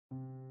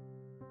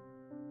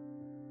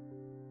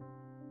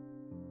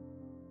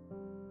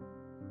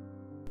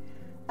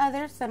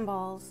Other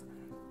symbols.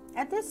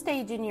 At this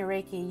stage in your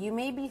Reiki, you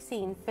may be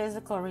seeing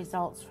physical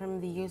results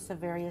from the use of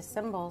various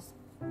symbols.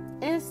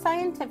 It is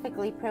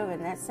scientifically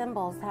proven that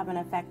symbols have an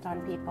effect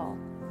on people.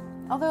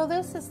 Although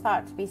this is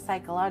thought to be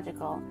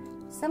psychological,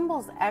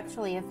 symbols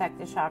actually affect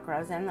the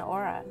chakras and the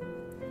aura.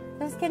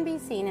 This can be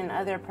seen in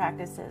other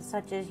practices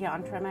such as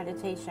yantra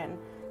meditation,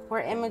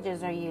 where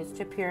images are used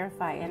to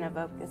purify and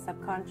evoke the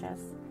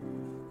subconscious.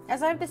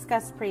 As I've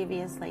discussed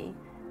previously,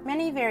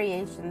 many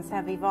variations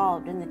have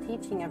evolved in the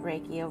teaching of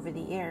Reiki over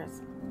the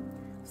years.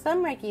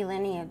 Some Reiki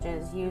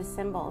lineages use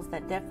symbols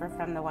that differ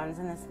from the ones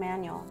in this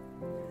manual.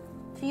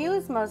 To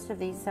use most of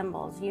these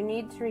symbols, you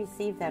need to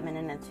receive them in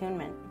an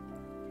attunement.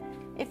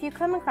 If you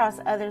come across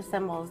other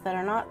symbols that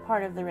are not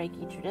part of the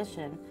Reiki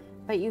tradition,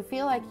 but you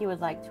feel like you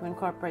would like to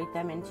incorporate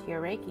them into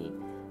your Reiki,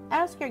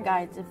 ask your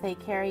guides if they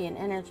carry an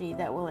energy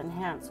that will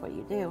enhance what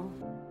you do.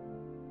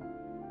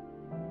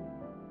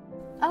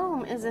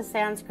 Om is a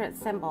Sanskrit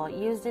symbol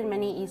used in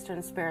many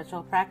Eastern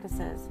spiritual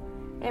practices.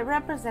 It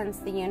represents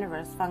the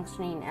universe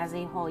functioning as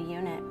a whole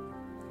unit.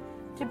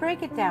 To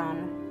break it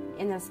down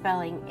in the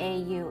spelling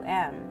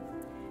A-U-M,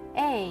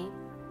 A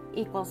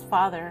equals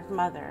father,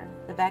 mother,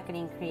 the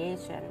beckoning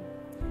creation.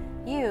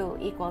 U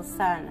equals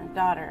son,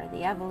 daughter,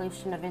 the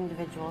evolution of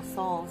individual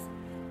souls.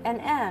 And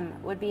M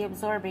would be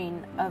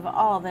absorbing of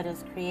all that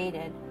is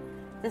created,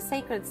 the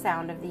sacred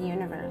sound of the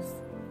universe.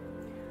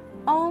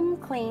 Om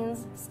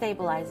cleans,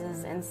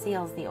 stabilizes, and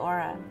seals the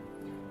aura.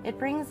 It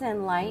brings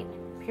in light,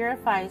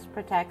 purifies,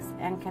 protects,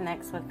 and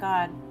connects with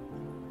God.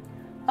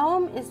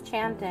 Om is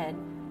chanted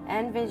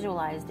and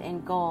visualized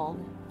in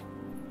gold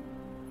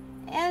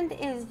and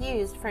is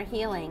used for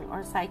healing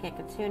or psychic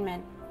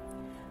attunement.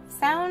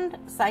 Sound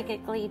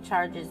psychically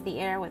charges the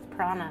air with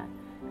prana,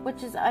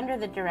 which is under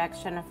the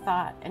direction of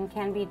thought and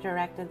can be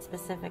directed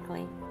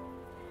specifically.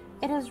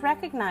 It is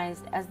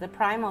recognized as the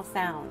primal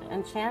sound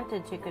and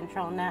chanted to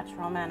control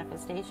natural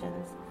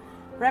manifestations,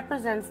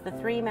 represents the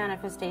three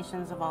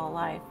manifestations of all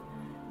life: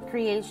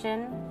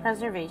 creation,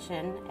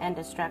 preservation, and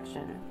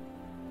destruction.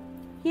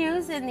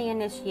 Use in the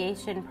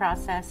initiation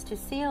process to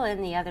seal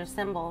in the other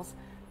symbols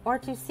or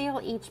to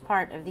seal each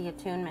part of the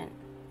attunement.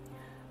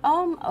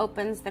 Om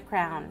opens the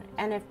crown,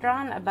 and if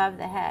drawn above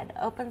the head,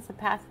 opens the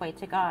pathway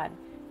to God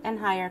and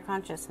higher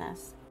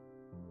consciousness.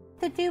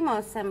 The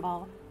Dumo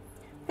symbol.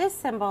 This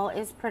symbol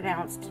is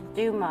pronounced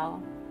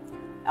Dumo,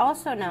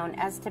 also known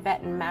as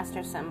Tibetan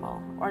Master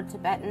Symbol or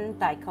Tibetan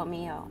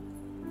Daikomyo.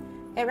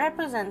 It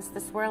represents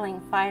the swirling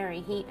fiery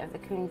heat of the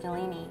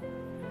Kundalini.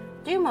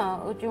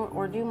 Dumo,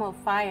 or Dumo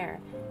fire,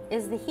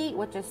 is the heat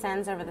which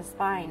ascends over the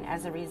spine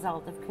as a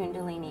result of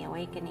Kundalini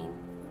awakening.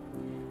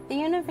 The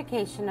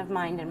unification of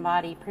mind and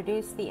body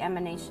produce the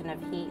emanation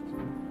of heat.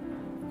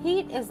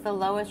 Heat is the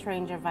lowest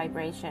range of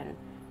vibration,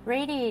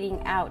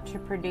 radiating out to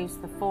produce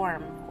the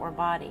form or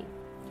body.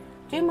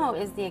 Dumo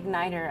is the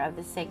igniter of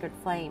the sacred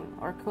flame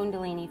or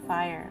Kundalini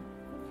fire.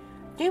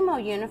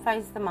 Dumo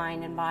unifies the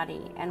mind and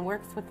body and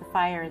works with the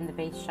fire in the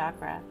base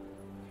chakra.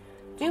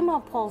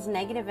 Dumo pulls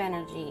negative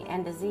energy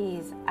and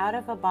disease out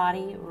of a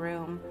body,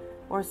 room,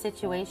 or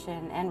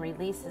situation and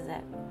releases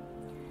it.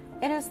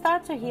 It is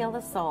thought to heal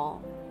the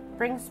soul,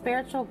 bring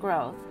spiritual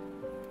growth.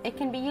 It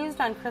can be used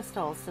on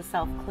crystals to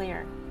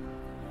self-clear.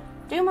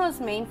 Dumo's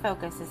main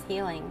focus is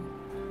healing.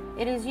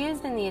 It is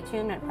used in the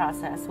attunement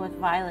process with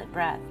violet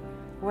breath,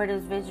 where it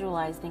is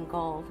visualized in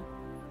gold.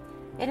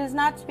 It is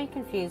not to be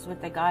confused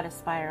with the goddess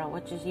spiral,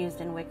 which is used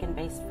in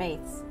Wiccan-based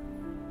faiths.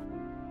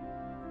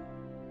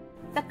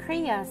 The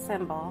Kriya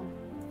symbol.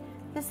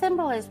 The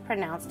symbol is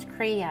pronounced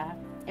Kriya.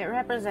 It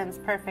represents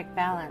perfect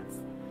balance.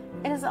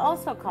 It is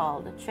also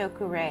called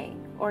Chokure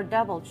or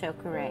double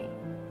Chokure.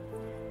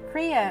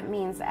 Kriya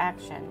means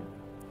action.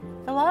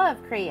 The law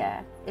of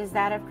Kriya is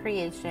that of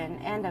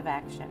creation and of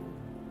action.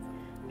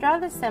 Draw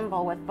the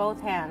symbol with both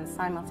hands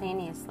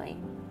simultaneously.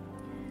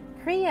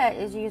 Kriya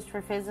is used for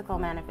physical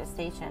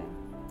manifestation.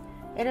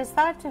 It is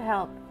thought to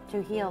help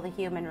to heal the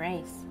human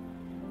race.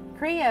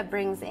 Kriya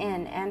brings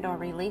in and/or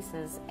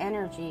releases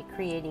energy,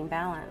 creating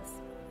balance.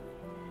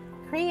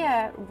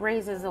 Kriya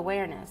raises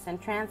awareness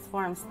and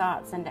transforms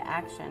thoughts into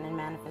action and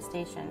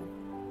manifestation.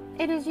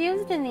 It is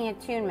used in the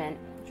attunement,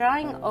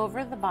 drawing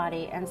over the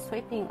body and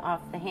sweeping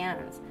off the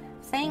hands,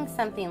 saying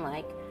something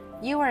like,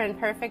 "You are in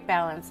perfect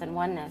balance and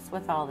oneness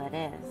with all that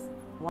is."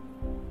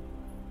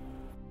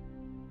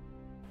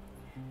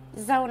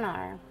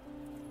 Zonar.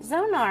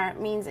 Zonar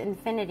means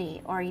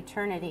infinity or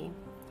eternity.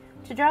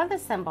 To draw the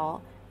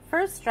symbol,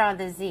 first draw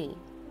the Z,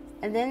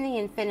 and then the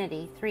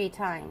infinity 3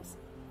 times.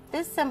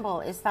 This symbol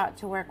is thought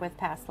to work with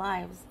past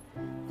lives,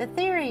 the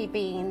theory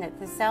being that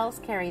the cells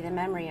carry the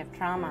memory of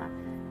trauma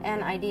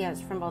and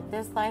ideas from both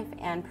this life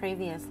and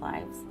previous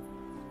lives.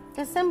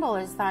 The symbol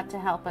is thought to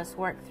help us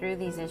work through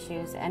these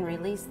issues and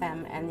release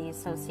them and the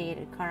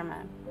associated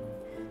karma.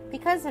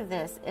 Because of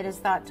this, it is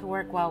thought to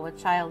work well with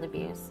child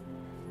abuse.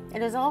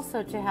 It is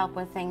also to help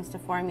with things to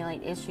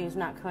formulate issues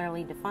not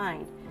clearly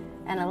defined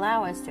and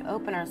allow us to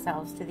open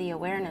ourselves to the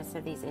awareness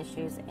of these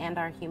issues and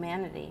our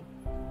humanity.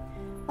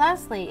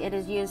 Lastly, it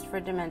is used for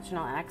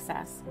dimensional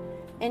access.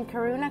 In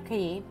karuna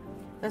ki,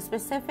 The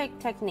specific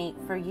technique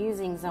for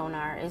using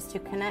Zonar is to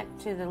connect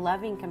to the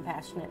loving,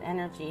 compassionate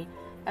energy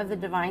of the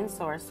divine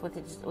source,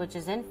 which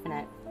is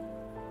infinite,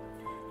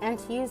 and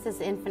to use this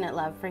infinite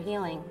love for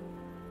healing.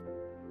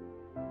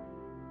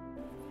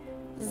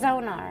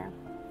 Zonar.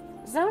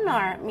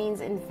 Zonar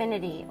means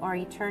infinity or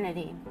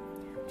eternity.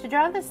 To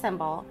draw the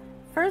symbol,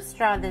 first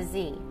draw the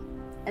Z,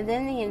 and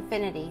then the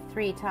infinity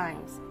 3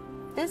 times.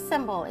 This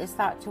symbol is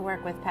thought to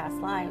work with past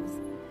lives.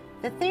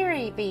 The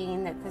theory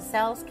being that the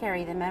cells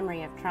carry the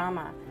memory of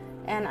trauma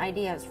and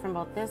ideas from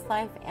both this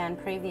life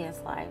and previous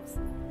lives.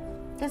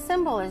 The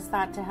symbol is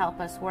thought to help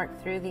us work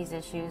through these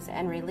issues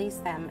and release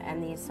them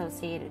and the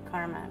associated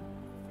karma.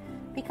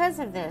 Because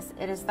of this,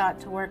 it is thought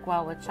to work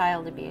well with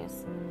child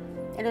abuse.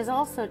 It is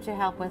also to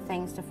help with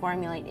things to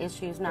formulate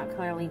issues not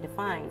clearly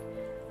defined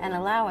and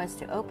allow us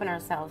to open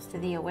ourselves to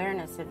the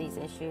awareness of these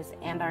issues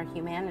and our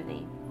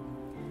humanity.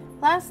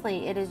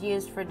 Lastly, it is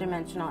used for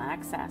dimensional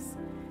access.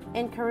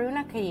 In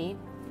karuna ki,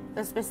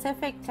 the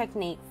specific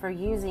technique for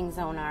using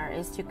Zonar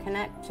is to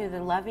connect to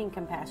the loving,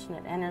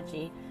 compassionate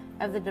energy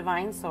of the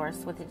divine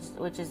source,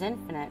 which is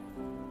infinite,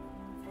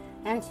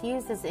 and to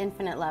use this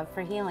infinite love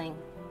for healing.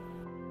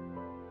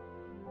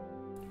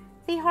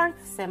 The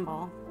hearth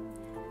symbol.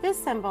 This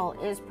symbol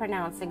is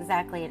pronounced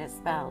exactly as it is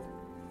spelled.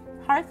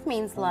 Hearth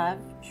means love,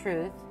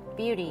 truth,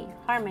 beauty,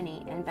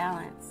 harmony, and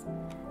balance.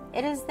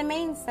 It is the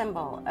main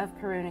symbol of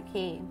karuna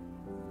ki.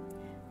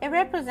 It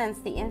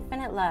represents the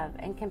infinite love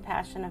and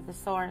compassion of the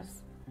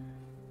source.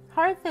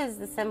 Hearth is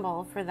the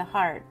symbol for the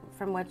heart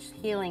from which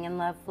healing and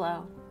love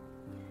flow.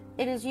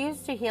 It is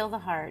used to heal the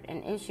heart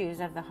and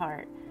issues of the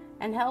heart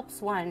and helps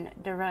one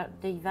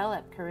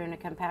develop karuna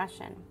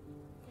compassion.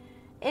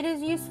 It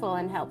is useful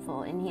and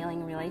helpful in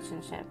healing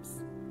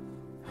relationships.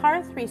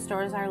 Hearth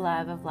restores our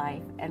love of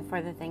life and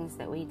for the things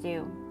that we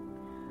do.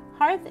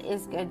 Hearth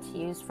is good to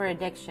use for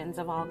addictions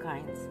of all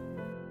kinds.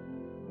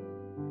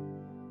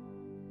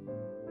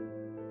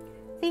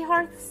 The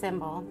hearth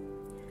symbol.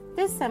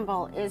 This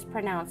symbol is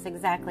pronounced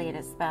exactly as it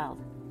is spelled.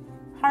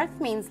 Hearth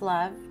means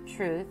love,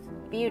 truth,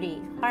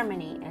 beauty,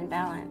 harmony, and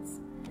balance.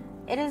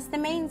 It is the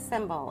main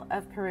symbol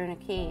of karuna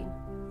ki.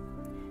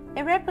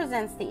 It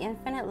represents the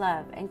infinite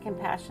love and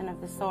compassion of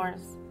the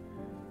source.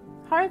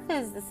 Hearth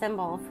is the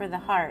symbol for the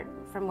heart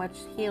from which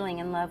healing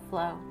and love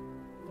flow.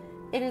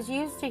 It is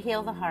used to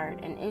heal the heart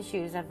and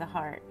issues of the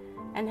heart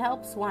and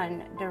helps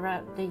one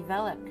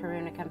develop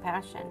karuna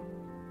compassion.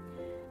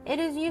 It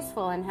is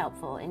useful and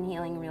helpful in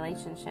healing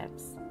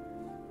relationships.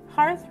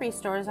 Hearth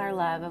restores our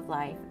love of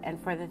life and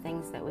for the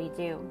things that we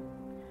do.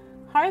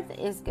 Hearth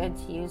is good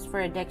to use for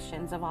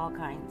addictions of all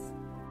kinds.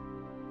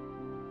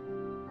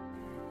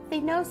 The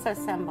Nosa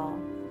symbol.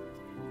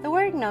 The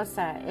word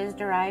Nosa is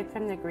derived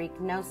from the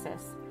Greek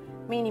gnosis,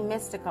 meaning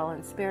mystical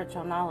and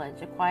spiritual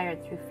knowledge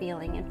acquired through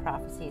feeling and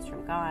prophecies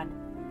from God.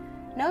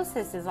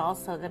 Gnosis is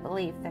also the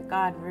belief that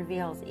God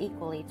reveals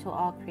equally to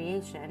all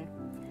creation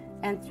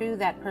and through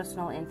that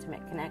personal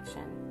intimate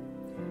connection.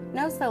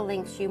 Nosa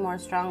links you more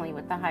strongly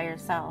with the higher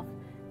self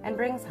and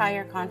brings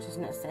higher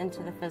consciousness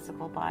into the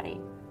physical body.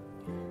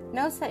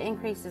 Nosa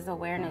increases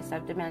awareness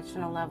of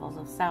dimensional levels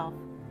of self.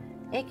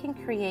 It can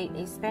create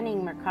a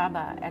spinning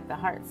Merkaba at the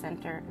heart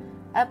center,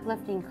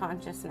 uplifting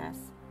consciousness.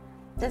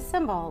 This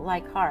symbol,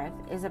 like hearth,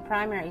 is a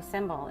primary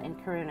symbol in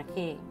karuna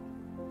ki.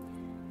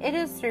 It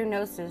is through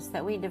Gnosis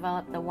that we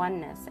develop the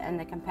oneness and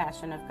the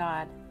compassion of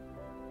God.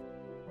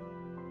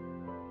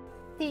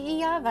 The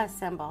Iyava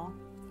symbol.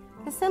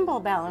 The symbol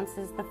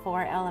balances the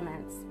 4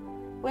 elements.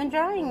 When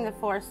drawing the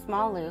 4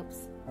 small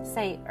loops,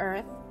 say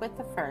earth with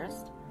the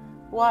first,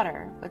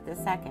 water with the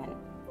second,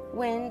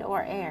 wind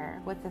or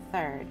air with the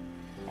third,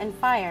 and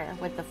fire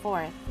with the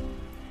 4th.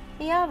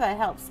 Iyava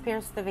helps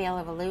pierce the veil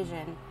of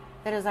illusion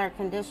that is our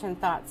conditioned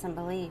thoughts and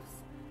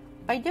beliefs.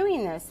 By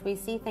doing this, we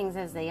see things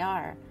as they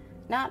are,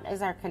 not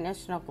as our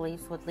conditional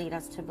beliefs would lead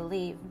us to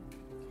believe.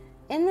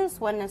 In this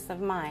oneness of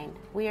mind,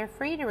 we are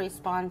free to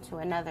respond to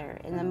another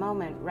in the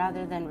moment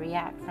rather than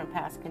react from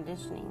past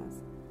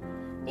conditionings.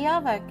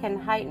 Iyava can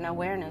heighten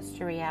awareness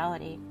to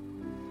reality.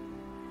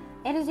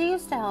 It is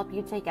used to help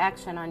you take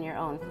action on your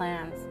own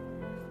plans.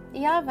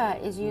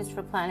 Iyava is used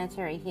for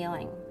planetary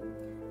healing.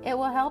 It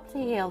will help to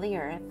heal the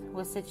earth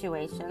with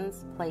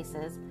situations,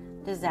 places,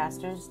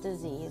 disasters,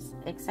 disease,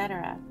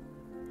 etc.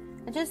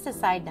 Just a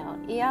side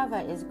note,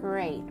 Iyava is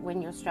great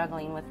when you're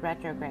struggling with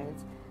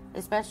retrogrades,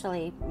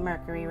 especially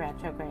Mercury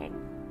retrograde.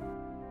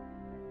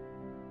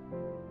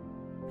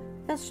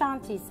 The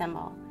Shanti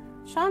symbol.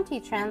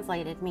 Shanti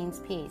translated means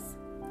peace.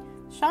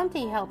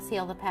 Shanti helps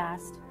heal the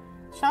past.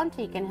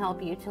 Shanti can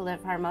help you to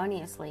live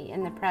harmoniously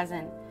in the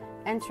present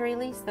and to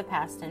release the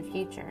past and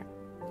future.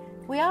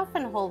 We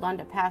often hold on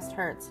to past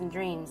hurts and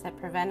dreams that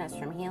prevent us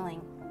from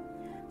healing.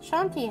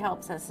 Shanti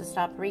helps us to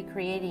stop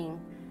recreating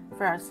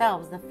for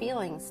ourselves the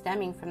feelings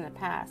stemming from the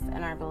past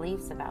and our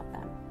beliefs about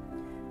them.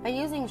 By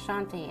using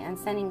Shanti and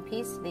sending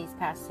peace to these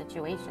past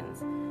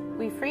situations,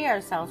 we free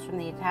ourselves from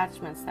the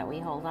attachments that we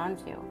hold on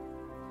to.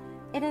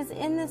 It is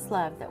in this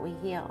love that we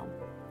heal.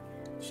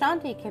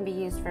 Shanti can be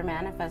used for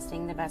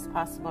manifesting the best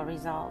possible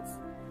results.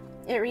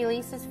 It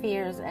releases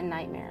fears and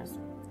nightmares.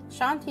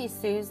 Shanti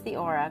soothes the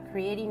aura,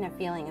 creating a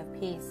feeling of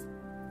peace.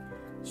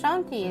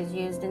 Shanti is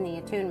used in the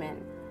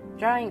attunement,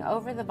 drawing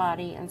over the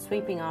body and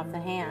sweeping off the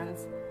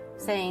hands,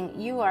 saying,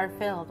 "You are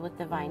filled with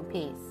divine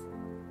peace."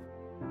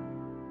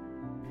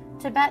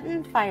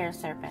 Tibetan Fire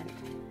Serpent.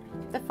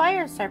 The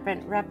fire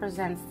serpent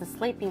represents the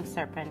sleeping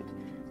serpent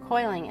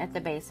coiling at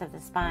the base of the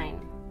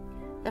spine.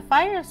 The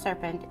fire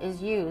serpent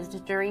is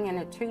used during an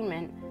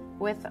attunement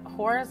with a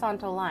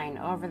horizontal line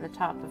over the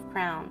top of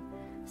crown,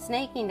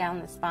 snaking down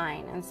the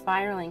spine and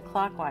spiraling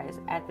clockwise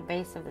at the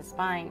base of the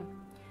spine.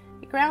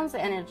 It grounds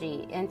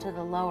energy into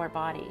the lower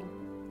body.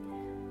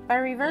 By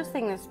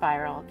reversing the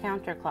spiral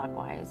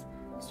counterclockwise,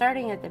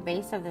 starting at the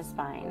base of the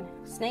spine,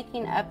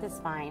 snaking up the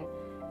spine,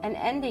 and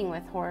ending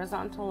with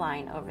horizontal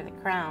line over the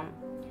crown,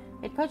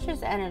 it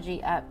pushes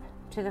energy up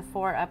to the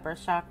 4 upper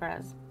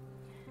chakras.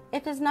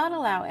 It does not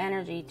allow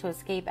energy to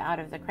escape out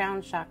of the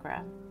crown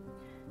chakra.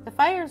 The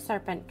fire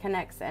serpent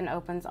connects and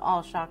opens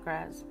all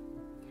chakras.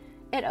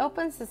 It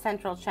opens the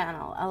central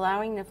channel,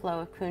 allowing the flow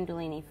of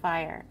Kundalini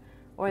fire,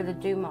 or the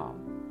Dumo.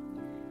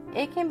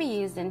 It can be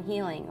used in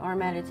healing or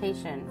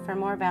meditation for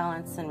more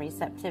balance and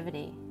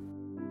receptivity.